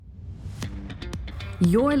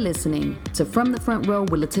You're listening to From the Front Row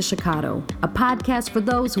with Letitia Cotto, a podcast for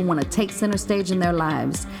those who want to take center stage in their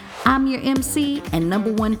lives. I'm your MC and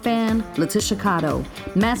number one fan, Letitia Cotto,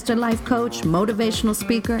 master life coach, motivational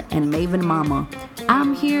speaker, and Maven Mama.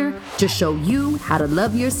 I'm here to show you how to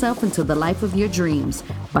love yourself into the life of your dreams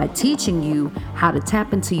by teaching you how to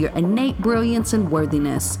tap into your innate brilliance and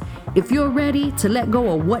worthiness. If you're ready to let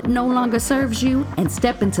go of what no longer serves you and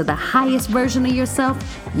step into the highest version of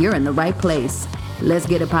yourself, you're in the right place. Let's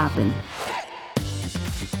get it poppin'.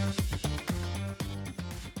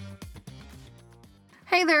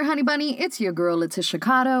 Hey there, honey bunny. It's your girl, Letitia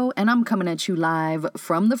Cotto, and I'm coming at you live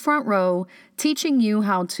from the front row, teaching you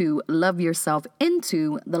how to love yourself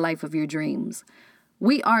into the life of your dreams.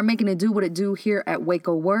 We are making it do what it do here at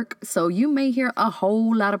Waco Work, so you may hear a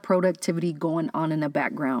whole lot of productivity going on in the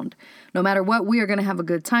background. No matter what, we are going to have a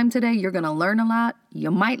good time today. You're going to learn a lot. You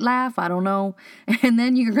might laugh, I don't know. And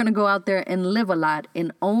then you're going to go out there and live a lot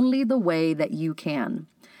in only the way that you can.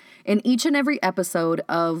 In each and every episode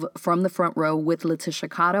of From the Front Row with Letitia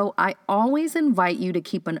Cotto, I always invite you to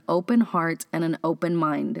keep an open heart and an open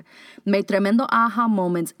mind. May tremendo aha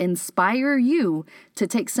moments inspire you to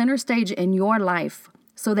take center stage in your life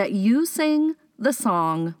so that you sing the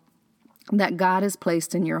song that God has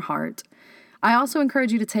placed in your heart. I also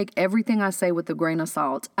encourage you to take everything I say with a grain of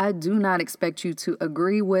salt. I do not expect you to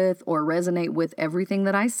agree with or resonate with everything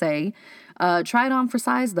that I say. Try it on for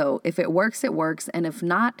size, though. If it works, it works. And if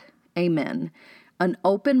not, amen. An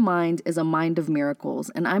open mind is a mind of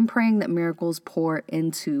miracles, and I'm praying that miracles pour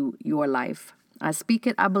into your life. I speak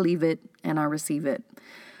it, I believe it, and I receive it.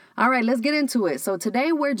 All right, let's get into it. So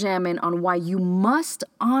today we're jamming on why you must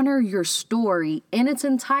honor your story in its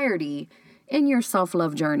entirety in your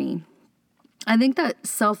self-love journey. I think that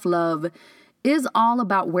self-love is all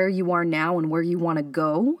about where you are now and where you want to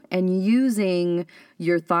go, and using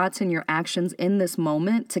your thoughts and your actions in this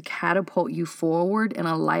moment to catapult you forward in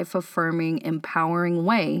a life-affirming, empowering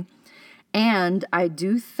way. And I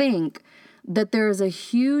do think that there is a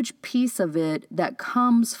huge piece of it that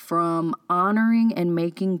comes from honoring and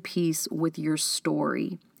making peace with your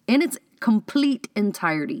story in its complete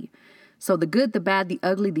entirety. So the good, the bad, the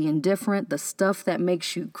ugly, the indifferent, the stuff that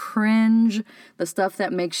makes you cringe, the stuff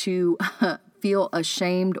that makes you feel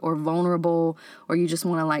ashamed or vulnerable, or you just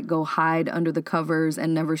want to go hide under the covers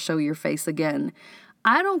and never show your face again.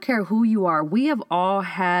 I don't care who you are. We have all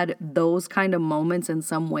had those kind of moments in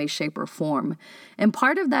some way, shape, or form. And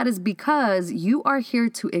part of that is because you are here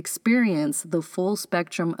to experience the full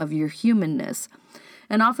spectrum of your humanness.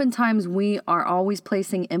 And oftentimes we are always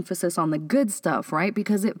placing emphasis on the good stuff, right?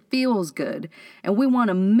 Because it feels good. And we want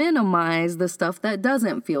to minimize the stuff that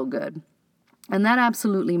doesn't feel good. And that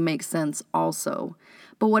absolutely makes sense also.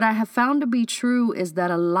 But what I have found to be true is that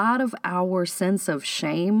a lot of our sense of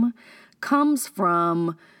shame comes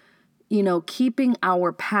from, keeping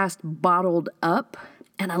our past bottled up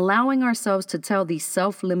and allowing ourselves to tell these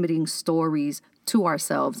self-limiting stories to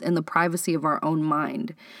ourselves in the privacy of our own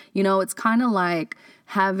mind. It's kind of like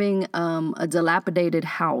having a dilapidated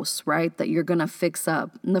house, right, that you're going to fix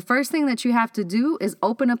up. And the first thing that you have to do is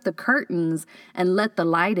open up the curtains and let the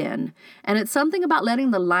light in. And it's something about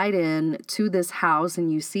letting the light in to this house,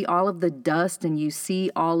 and you see all of the dust and you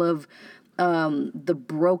see all of the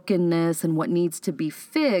brokenness and what needs to be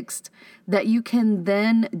fixed, that you can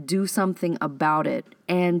then do something about it.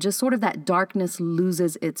 And just sort of that darkness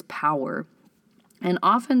loses its power. And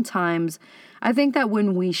oftentimes, I think that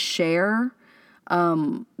when we share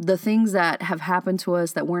the things that have happened to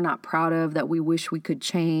us that we're not proud of, that we wish we could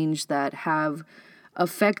change, that have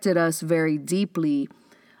affected us very deeply,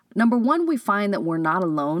 number one, we find that we're not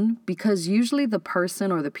alone, because usually the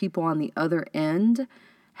person or the people on the other end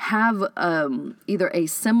have either a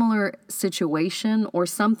similar situation or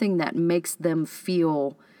something that makes them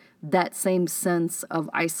feel that same sense of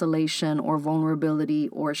isolation or vulnerability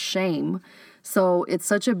or shame. So it's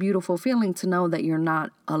such a beautiful feeling to know that you're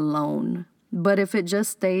not alone. But if it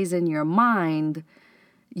just stays in your mind,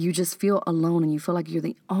 you just feel alone and you feel like you're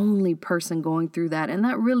the only person going through that. And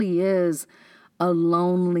that really is a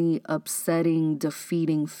lonely, upsetting,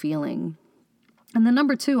 defeating feeling. And then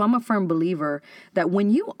number two, I'm a firm believer that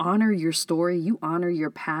when you honor your story, you honor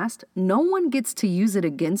your past, no one gets to use it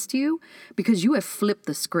against you because you have flipped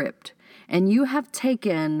the script and you have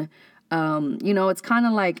taken, it's kind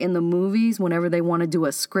of like in the movies whenever they want to do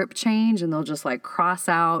a script change and they'll just cross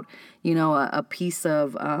out, a piece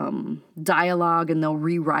of dialogue and they'll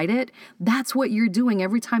rewrite it. That's what you're doing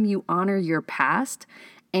every time you honor your past.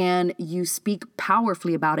 And you speak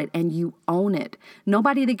powerfully about it and you own it.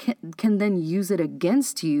 Nobody can then use it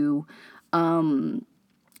against you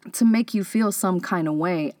to make you feel some kind of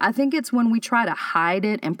way. I think it's when we try to hide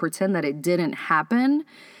it and pretend that it didn't happen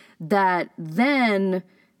that then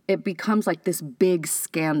it becomes like this big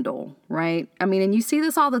scandal, right? I mean, and you see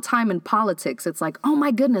this all the time in politics. It's like, oh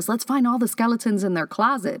my goodness, let's find all the skeletons in their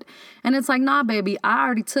closet. And it's like, nah, baby, I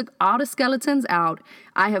already took all the skeletons out.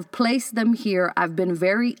 I have placed them here. I've been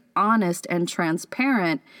very honest and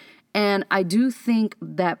transparent. And I do think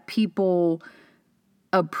that people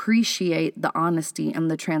appreciate the honesty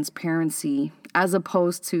and the transparency as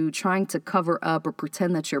opposed to trying to cover up or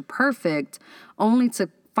pretend that you're perfect only to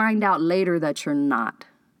find out later that you're not.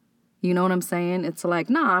 You know what I'm saying? It's like,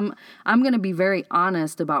 nah, I'm going to be very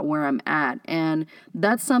honest about where I'm at. And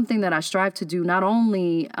that's something that I strive to do not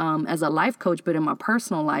only as a life coach, but in my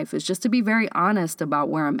personal life, is just to be very honest about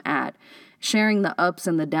where I'm at, sharing the ups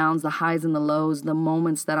and the downs, the highs and the lows, the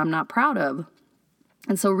moments that I'm not proud of.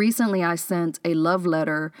 And so recently I sent a love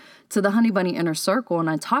letter to the Honey Bunny Inner Circle, and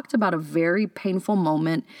I talked about a very painful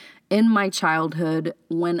moment in my childhood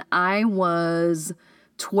when I was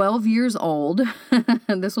 12 years old.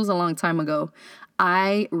 This was a long time ago.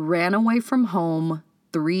 I ran away from home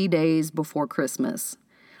 3 days before Christmas.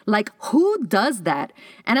 Like, who does that?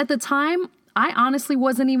 And at the time, I honestly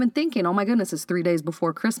wasn't even thinking, oh my goodness, it's 3 days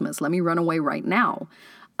before Christmas. Let me run away right now.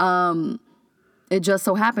 It just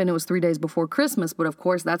so happened it was 3 days before Christmas, but of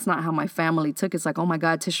course that's not how my family took it. It's like, oh my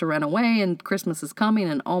God, Tisha ran away and Christmas is coming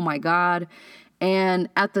and oh my God. And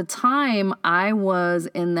at the time I was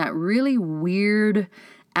in that really weird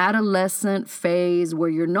adolescent phase where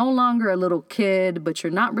you're no longer a little kid, but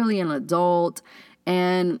you're not really an adult,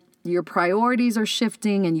 and your priorities are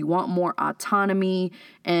shifting and you want more autonomy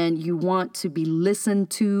and you want to be listened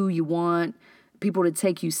to. You want people to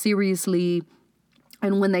take you seriously.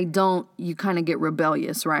 And when they don't, you kind of get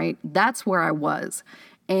rebellious, right? That's where I was.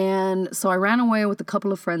 And so I ran away with a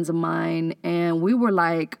couple of friends of mine, and we were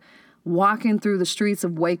like walking through the streets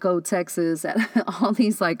of Waco, Texas, at all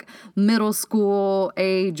these like middle school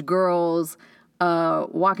age girls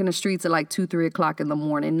walking the streets at like 2-3 o'clock in the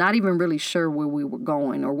morning, not even really sure where we were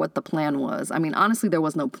going or what the plan was. I mean, honestly, there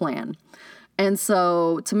was no plan. And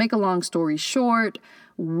so to make a long story short,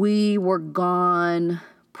 we were gone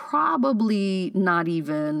probably not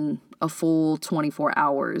even a full 24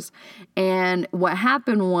 hours. And what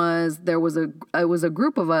happened was it was a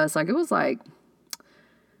group of us, like it was like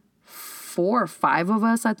 4 or 5 of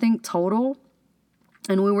us, I think, total.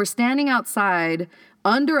 And we were standing outside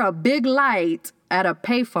under a big light at a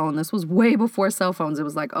payphone. This was way before cell phones. It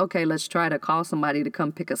was like, okay, let's try to call somebody to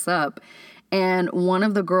come pick us up. And one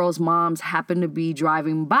of the girls' moms happened to be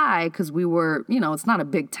driving by because we were, it's not a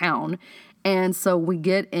big town. And so we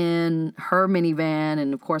get in her minivan,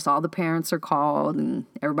 and of course all the parents are called and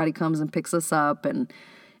everybody comes and picks us up. And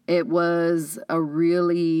it was a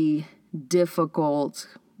really difficult,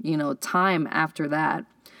 time after that.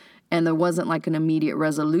 And there wasn't like an immediate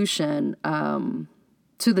resolution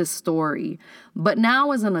to this story. But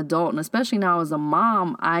now as an adult, and especially now as a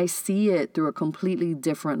mom, I see it through a completely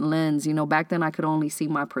different lens. Back then I could only see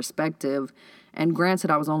my perspective. And granted,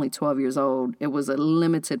 I was only 12 years old. It was a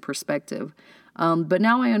limited perspective. But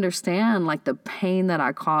now I understand like the pain that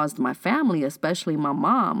I caused my family, especially my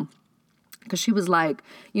mom. Because she was like,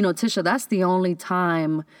 Tisha, that's the only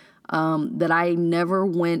time that I never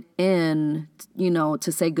went in,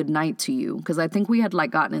 to say goodnight to you. Because I think we had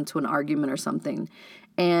like gotten into an argument or something.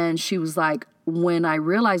 And she was like, when I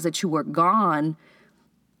realized that you were gone,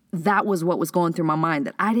 that was what was going through my mind,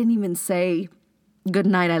 that I didn't even say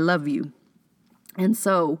goodnight, I love you. And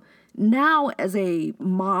so now as a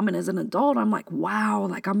mom and as an adult, I'm like, wow,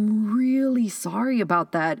 like I'm really sorry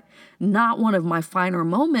about that. Not one of my finer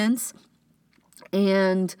moments.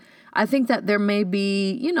 And I think that there may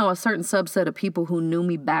be, a certain subset of people who knew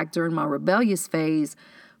me back during my rebellious phase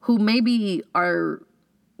who maybe are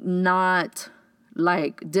not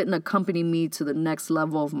like, didn't accompany me to the next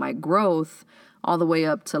level of my growth all the way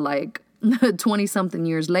up to like 20 something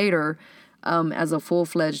years later. As a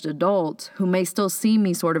full-fledged adult, who may still see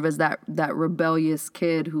me sort of as that rebellious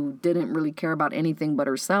kid who didn't really care about anything but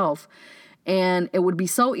herself. And it would be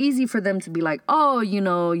so easy for them to be like, oh,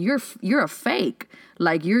 you're a fake.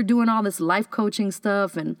 Like you're doing all this life coaching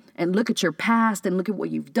stuff and look at your past and look at what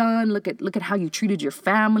you've done. Look at how you treated your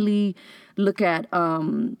family. Look at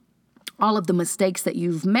all of the mistakes that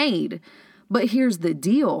you've made. But here's the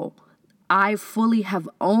deal. I fully have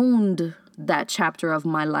owned that chapter of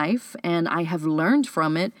my life, and I have learned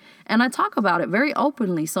from it, and I talk about it very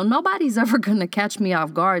openly. So nobody's ever going to catch me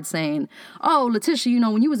off guard saying, oh, Letitia,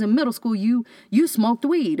 when you was in middle school, you smoked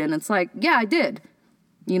weed. And it's like, yeah, I did.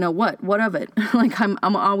 What of it? Like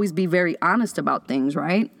I'm always be very honest about things,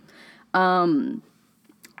 right?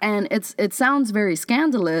 And it sounds very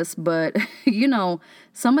scandalous, but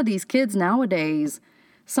some of these kids nowadays,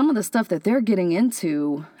 some of the stuff that they're getting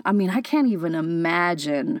into, I mean, I can't even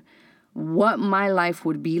imagine what my life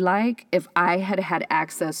would be like if I had had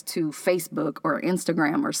access to Facebook or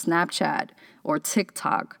Instagram or Snapchat or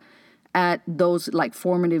TikTok at those like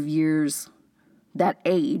formative years, that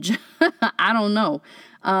age. I don't know.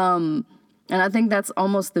 And I think that's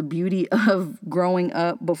almost the beauty of growing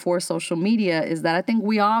up before social media, is that I think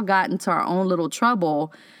we all got into our own little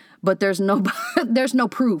trouble, but there's no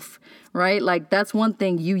proof, right? Like, that's one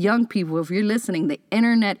thing, you young people, if you're listening, the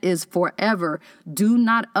internet is forever. Do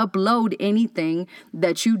not upload anything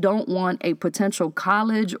that you don't want a potential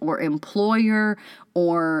college or employer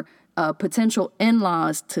or potential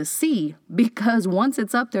in-laws to see, because once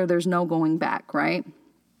it's up there, there's no going back, right?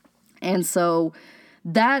 And so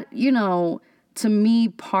that, to me,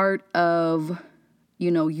 part of,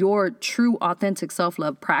 your true authentic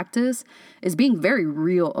self-love practice is being very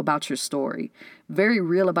real about your story, very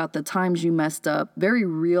real about the times you messed up, very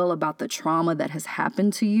real about the trauma that has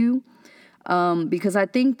happened to you. Because I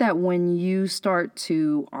think that when you start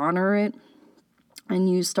to honor it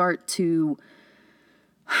and you start to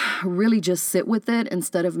really just sit with it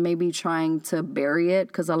instead of maybe trying to bury it,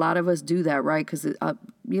 because a lot of us do that, right? Because,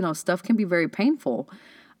 stuff can be very painful.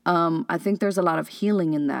 I think there's a lot of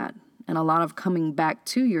healing in that and a lot of coming back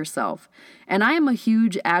to yourself. And I am a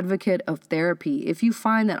huge advocate of therapy. If you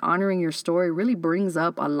find that honoring your story really brings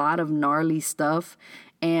up a lot of gnarly stuff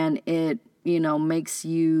and it, makes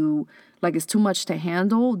you like it's too much to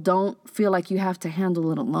handle, don't feel like you have to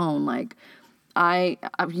handle it alone. Like, I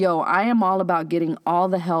am all about getting all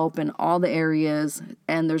the help in all the areas,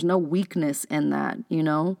 and there's no weakness in that,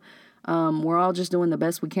 We're all just doing the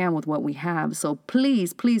best we can with what we have. So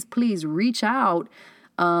please, please, please reach out,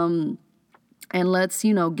 and let's,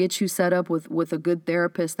 get you set up with a good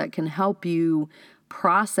therapist that can help you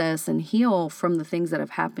process and heal from the things that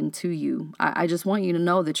have happened to you. I just want you to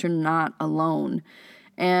know that you're not alone.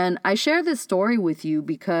 And I share this story with you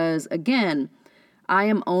because, again, I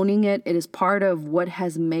am owning it. It is part of what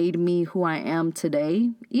has made me who I am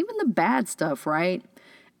today, even the bad stuff, right?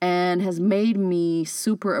 And has made me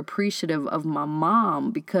super appreciative of my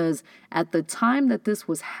mom, because at the time that this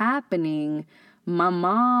was happening, my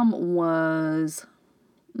mom was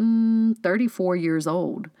 34 years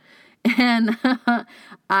old. And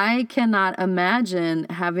I cannot imagine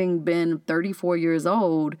having been 34 years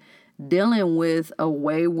old dealing with a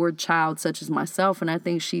wayward child such as myself. And I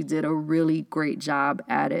think she did a really great job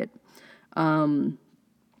at it,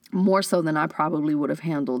 more so than I probably would have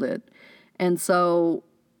handled it. And so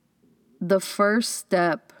the first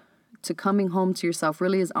step to coming home to yourself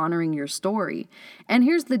really is honoring your story. And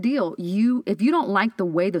here's the deal. If you don't like the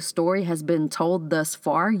way the story has been told thus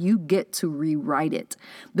far, you get to rewrite it,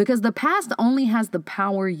 because the past only has the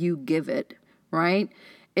power you give it, right?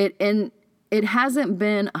 It hasn't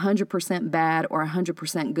been 100% bad or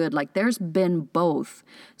 100% good. Like, there's been both.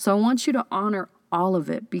 So I want you to honor all of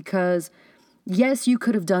it, because yes, you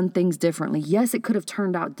could have done things differently. Yes, it could have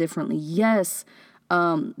turned out differently. Yes,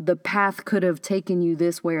 the path could have taken you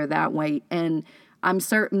this way or that way. And I'm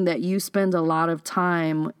certain that you spend a lot of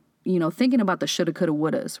time, thinking about the shoulda, coulda,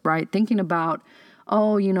 wouldas, right? Thinking about,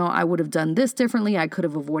 I would have done this differently. I could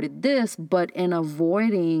have avoided this. But in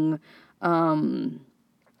avoiding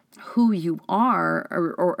who you are,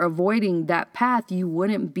 or avoiding that path, you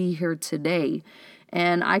wouldn't be here today.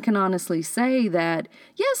 And I can honestly say that,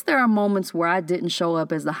 yes, there are moments where I didn't show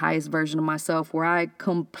up as the highest version of myself, where I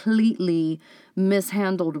completely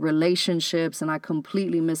mishandled relationships and I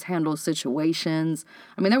completely mishandled situations.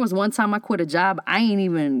 I mean, there was one time I quit a job. I ain't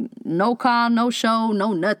even, no call, no show,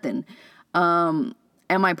 no nothing. Am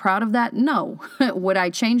I proud of that? No. Would I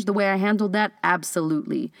change the way I handled that?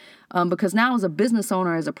 Absolutely. Because now, as a business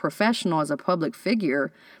owner, as a professional, as a public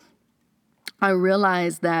figure, I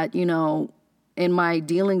realized that, in my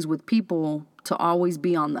dealings with people, to always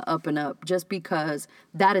be on the up and up, just because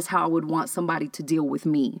that is how I would want somebody to deal with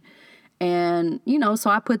me. And, so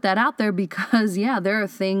I put that out there because, there are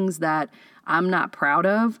things that I'm not proud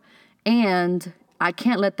of, and I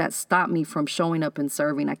can't let that stop me from showing up and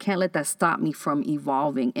serving. I can't let that stop me from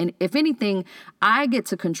evolving. And if anything, I get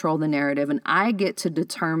to control the narrative, and I get to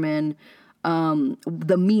determine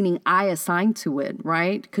the meaning I assign to it,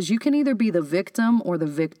 right? Because you can either be the victim or the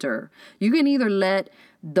victor. You can either let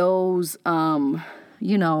those,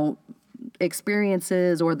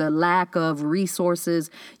 experiences or the lack of resources,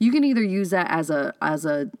 you can either use that as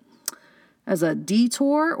a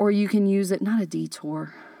detour, or you can use it, not a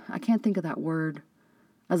detour. I can't think of that word.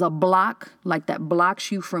 as a block, like that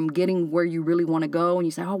blocks you from getting where you really want to go. And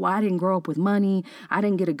you say, oh, well, I didn't grow up with money. I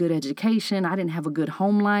didn't get a good education. I didn't have a good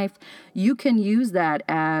home life. You can use that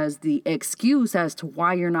as the excuse as to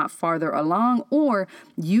why you're not farther along, or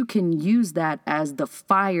you can use that as the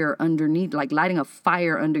fire underneath, like lighting a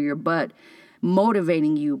fire under your butt,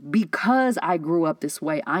 motivating you. Because I grew up this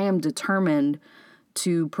way, I am determined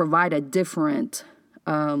to provide a different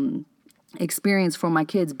experience for my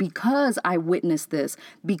kids. Because I witnessed this,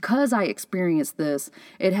 because I experienced this,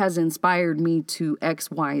 it has inspired me to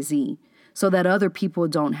XYZ so that other people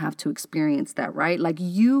don't have to experience that, right? Like,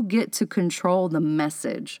 you get to control the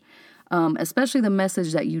message, especially the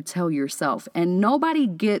message that you tell yourself. And nobody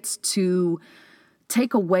gets to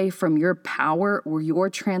take away from your power or your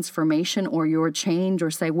transformation or your change, or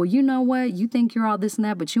say, well, you know what? You think you're all this and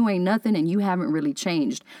that, but you ain't nothing and you haven't really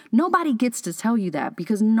changed. Nobody gets to tell you that,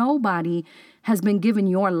 because nobody has been given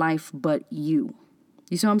your life but you.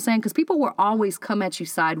 You see what I'm saying? Because people will always come at you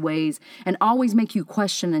sideways and always make you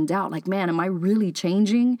question and doubt, like, man, am I really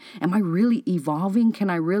changing? Am I really evolving? Can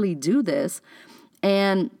I really do this?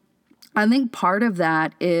 And I think part of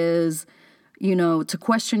that is, to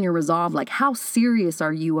question your resolve. Like, how serious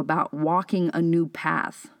are you about walking a new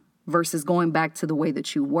path versus going back to the way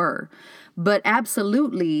that you were? But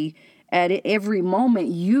absolutely, at every moment,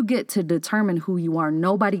 you get to determine who you are.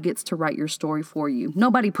 Nobody gets to write your story for you.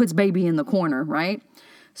 Nobody puts baby in the corner, right?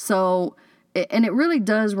 So, and it really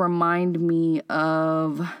does remind me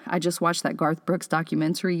of, I just watched that Garth Brooks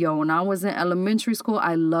documentary. When I was in elementary school,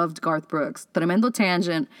 I loved Garth Brooks. Tremendo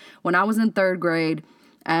tangent. When I was in third grade,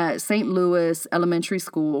 at St. Louis Elementary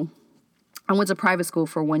School, I went to private school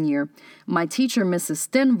for 1 year. My teacher, Mrs.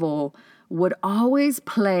 Stenville, would always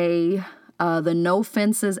play the No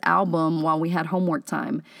Fences album while we had homework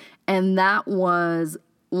time. And that was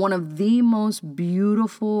one of the most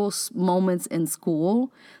beautiful moments in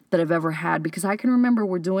school that I've ever had, because I can remember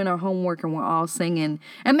we're doing our homework and we're all singing,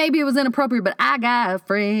 and maybe it was inappropriate, but I got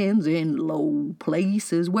friends in low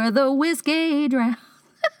places where the whiskey drowns.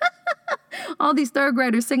 All these third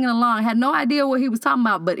graders singing along. I had no idea what he was talking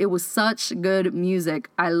about, but it was such good music.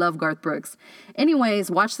 I love Garth Brooks.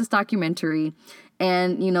 Anyways, watch this documentary,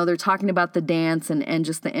 and, they're talking about the dance and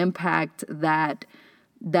just the impact that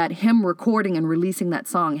him recording and releasing that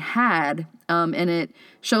song had. And it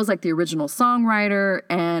shows like the original songwriter,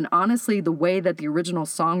 and honestly, the way that the original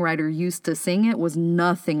songwriter used to sing it was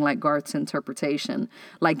nothing like Garth's interpretation.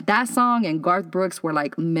 Like, that song and Garth Brooks were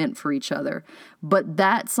like meant for each other. But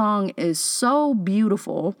that song is so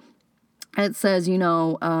beautiful. It says,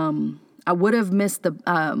 I would have missed the,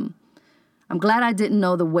 I'm glad I didn't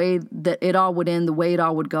know the way that it all would end, the way it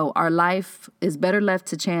all would go. Our life is better left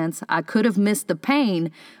to chance. I could have missed the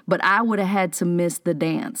pain, but I would have had to miss the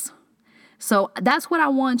dance. So that's what I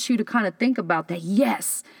want you to kind of think about, that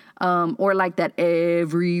yes, or like that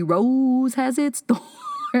every rose has its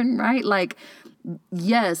thorn, right? Like,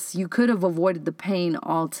 yes, you could have avoided the pain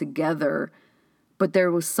altogether, but there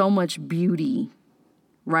was so much beauty,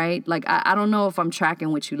 right? Like, I don't know if I'm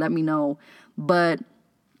tracking with you. Let me know. But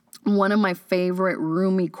one of my favorite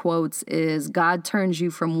Rumi quotes is, God turns you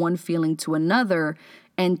from one feeling to another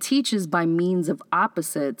and teaches by means of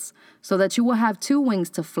opposites, so that you will have two wings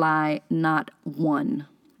to fly, not one.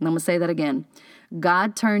 And I'm going to say that again.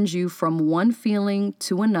 God turns you from one feeling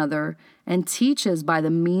to another and teaches by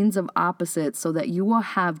the means of opposites, so that you will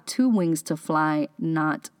have two wings to fly,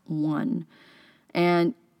 not one.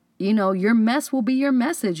 And, your mess will be your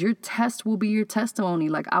message. Your test will be your testimony.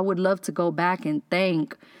 Like, I would love to go back and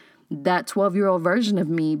thank that 12-year-old version of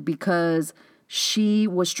me, because she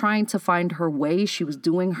was trying to find her way. She was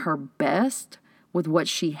doing her best with what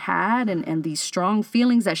she had and these strong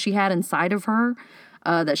feelings that she had inside of her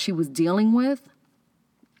that she was dealing with.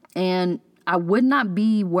 And I would not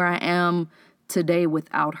be where I am today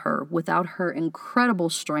without her incredible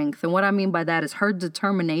strength. And what I mean by that is her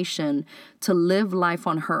determination to live life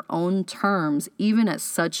on her own terms, even at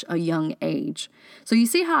such a young age. So you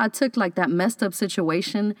see how I took like that messed up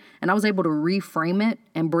situation and I was able to reframe it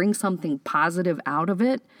and bring something positive out of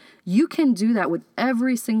it. You can do that with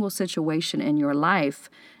every single situation in your life.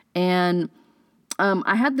 And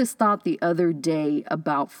I had this thought the other day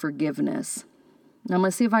about forgiveness. And I'm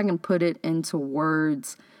going to see if I can put it into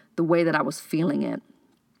words the way that I was feeling it,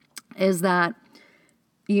 is that,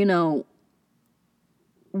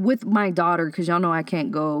 with my daughter, because y'all know I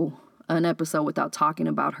can't go an episode without talking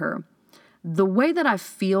about her. The way that I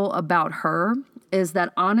feel about her is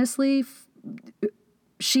that, honestly,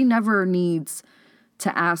 she never needs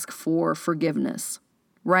to ask for forgiveness,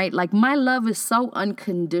 right? Like, my love is so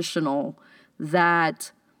unconditional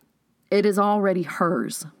that it is already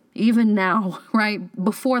hers. even now, right?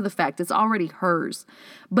 Before the fact, it's already hers.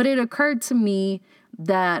 But it occurred to me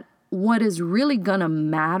that what is really gonna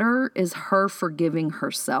matter is her forgiving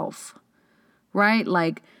herself, right?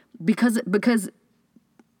 Like, because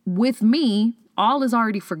with me, all is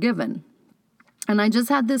already forgiven. And I just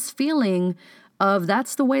had this feeling of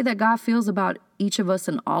that's the way that God feels about each of us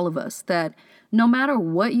and all of us, that no matter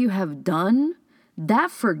what you have done, that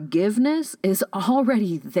forgiveness is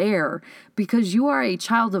already there because you are a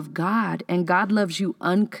child of God and God loves you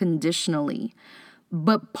unconditionally.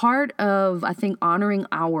 But part of, I think, honoring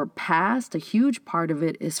our past, a huge part of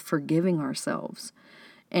it is forgiving ourselves.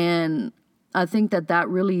 And I think that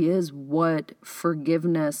really is what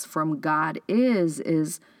forgiveness from God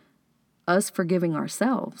is us forgiving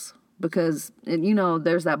ourselves. Because,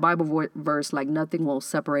 there's that Bible verse, like nothing will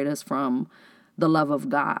separate us from the love of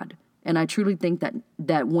God. And I truly think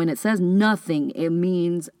that when it says nothing, it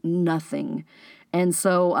means nothing. And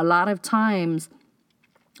so a lot of times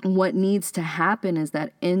what needs to happen is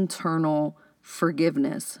that internal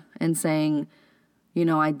forgiveness and saying,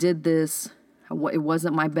 I did this. It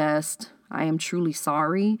wasn't my best. I am truly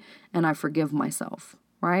sorry. And I forgive myself.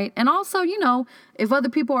 Right. And also, if other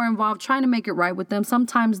people are involved, trying to make it right with them.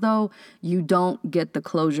 Sometimes, though, you don't get the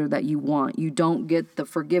closure that you want. You don't get the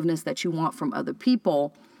forgiveness that you want from other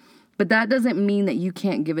people. But that doesn't mean that you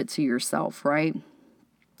can't give it to yourself. Right.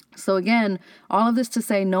 So again, all of this to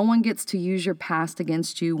say no one gets to use your past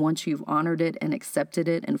against you once you've honored it and accepted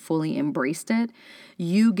it and fully embraced it.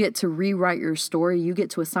 You get to rewrite your story. You get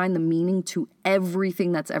to assign the meaning to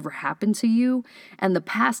everything that's ever happened to you. And the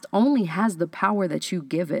past only has the power that you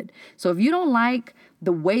give it. So if you don't like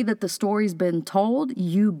the way that the story's been told,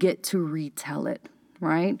 you get to retell it,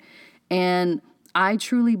 right? And I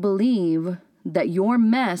truly believe that your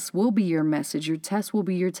mess will be your message. Your test will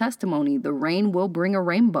be your testimony. The rain will bring a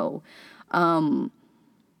rainbow. And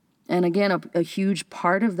again, a huge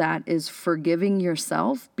part of that is forgiving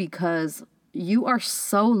yourself because you are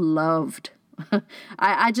so loved.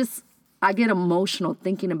 I get emotional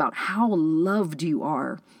thinking about how loved you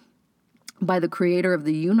are by the creator of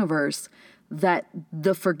the universe, that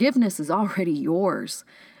the forgiveness is already yours.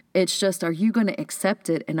 It's just, are you going to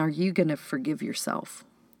accept it and are you going to forgive yourself?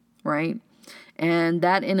 Right? And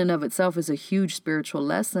that in and of itself is a huge spiritual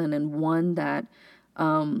lesson and one that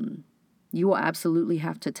you will absolutely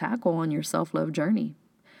have to tackle on your self-love journey.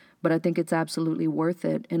 But I think it's absolutely worth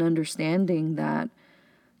it in understanding that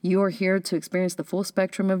you are here to experience the full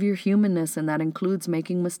spectrum of your humanness, and that includes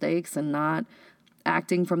making mistakes and not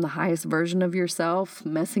acting from the highest version of yourself,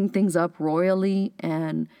 messing things up royally,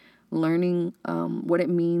 and learning what it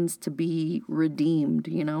means to be redeemed,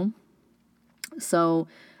 So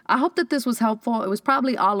I hope that this was helpful. It was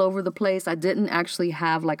probably all over the place. I didn't actually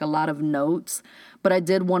have like a lot of notes, but I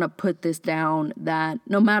did want to put this down that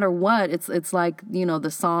no matter what, it's like,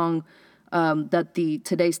 the song that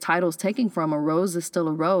today's title is taking from, a rose is still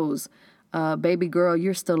a rose. Baby girl,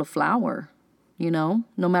 you're still a flower. No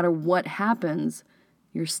matter what happens,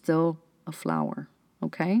 you're still a flower.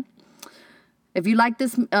 Okay. If you like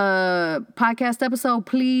this podcast episode,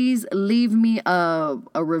 please leave me a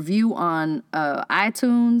review on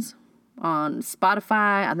iTunes, on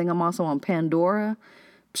Spotify. I think I'm also on Pandora.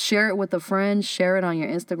 Share it with a friend. Share it on your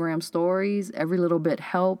Instagram stories. Every little bit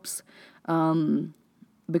helps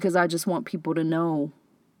because I just want people to know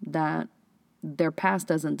that their past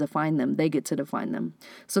doesn't define them. They get to define them.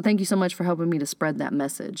 So thank you so much for helping me to spread that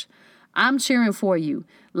message. I'm cheering for you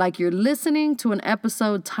like you're listening to an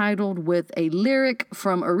episode titled with a lyric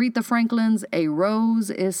from Aretha Franklin's A Rose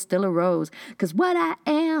is Still a Rose. Because what I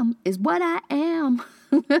am is what I am.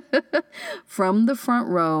 From the front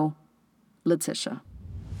row, Letitia.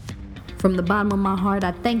 From the bottom of my heart,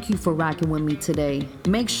 I thank you for rocking with me today.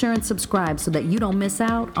 Make sure and subscribe so that you don't miss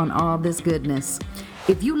out on all this goodness.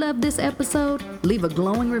 If you love this episode, leave a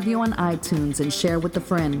glowing review on iTunes and share with a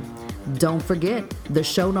friend. Don't forget, the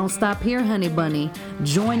show don't stop here, honey bunny.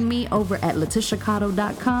 Join me over at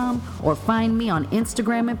LetitiaCotto.com or find me on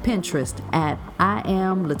Instagram and Pinterest at I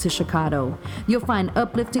am Letitia Cotto. You'll find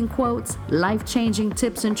uplifting quotes, life-changing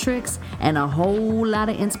tips and tricks, and a whole lot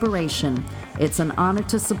of inspiration. It's an honor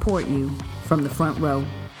to support you from the front row.